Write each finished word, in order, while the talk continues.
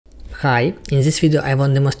Hi, in this video I want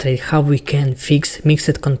to demonstrate how we can fix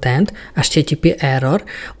mixed content HTTP error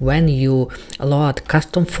when you load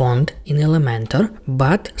custom font in Elementor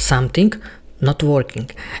but something not working.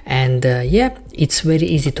 And yeah, it's very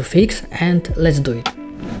easy to fix, and let's do it.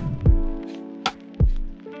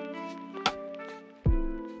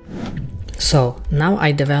 So now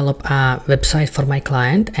I develop a website for my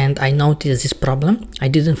client and I noticed this problem. I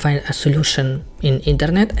didn't find a solution in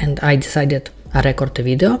internet and I decided to record a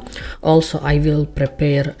video. Also, I will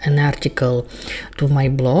prepare an article to my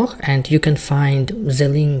blog and you can find the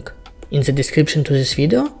link in the description to this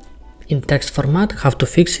video in text format, how to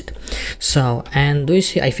fix it. So, and do you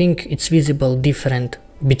see, I think it's visible different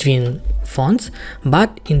between fonts,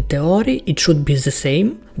 but in theory it should be the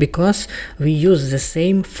same because we use the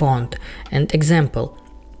same font. And example,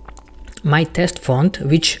 my test font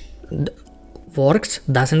which works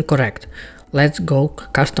doesn't correct. Let's go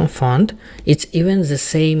custom font. It's even the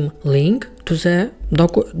same link to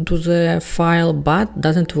the file but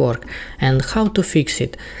doesn't work. And how to fix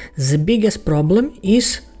it? The biggest problem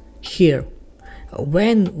is here.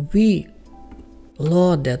 When we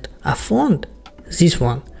loaded a font, this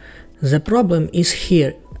one, the problem is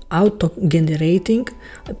here, auto-generating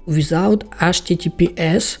without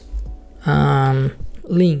HTTPS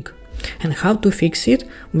link. And how to fix it?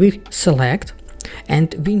 We select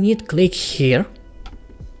and we need click here,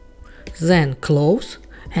 then close,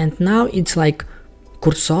 and now it's like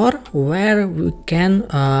cursor where we can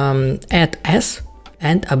add S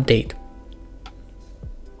and update.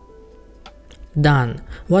 Done.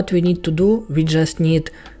 What we need to do, we just need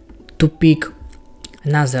to pick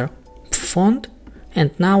another font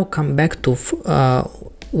and now come back to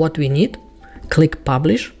what we need, click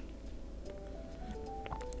publish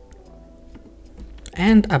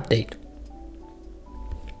and update.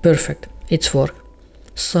 Perfect, it's work.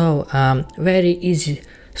 So very easy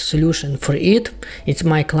solution for it. It's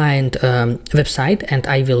my client website and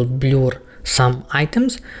I will blur some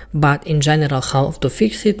items, but in general how to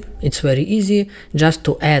fix it, it's very easy, just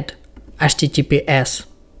to add HTTPS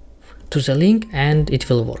to the link and it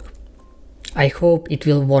will work. I hope it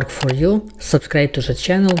will work for you. Subscribe to the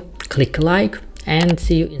channel, click like, and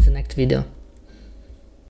see you in the next video.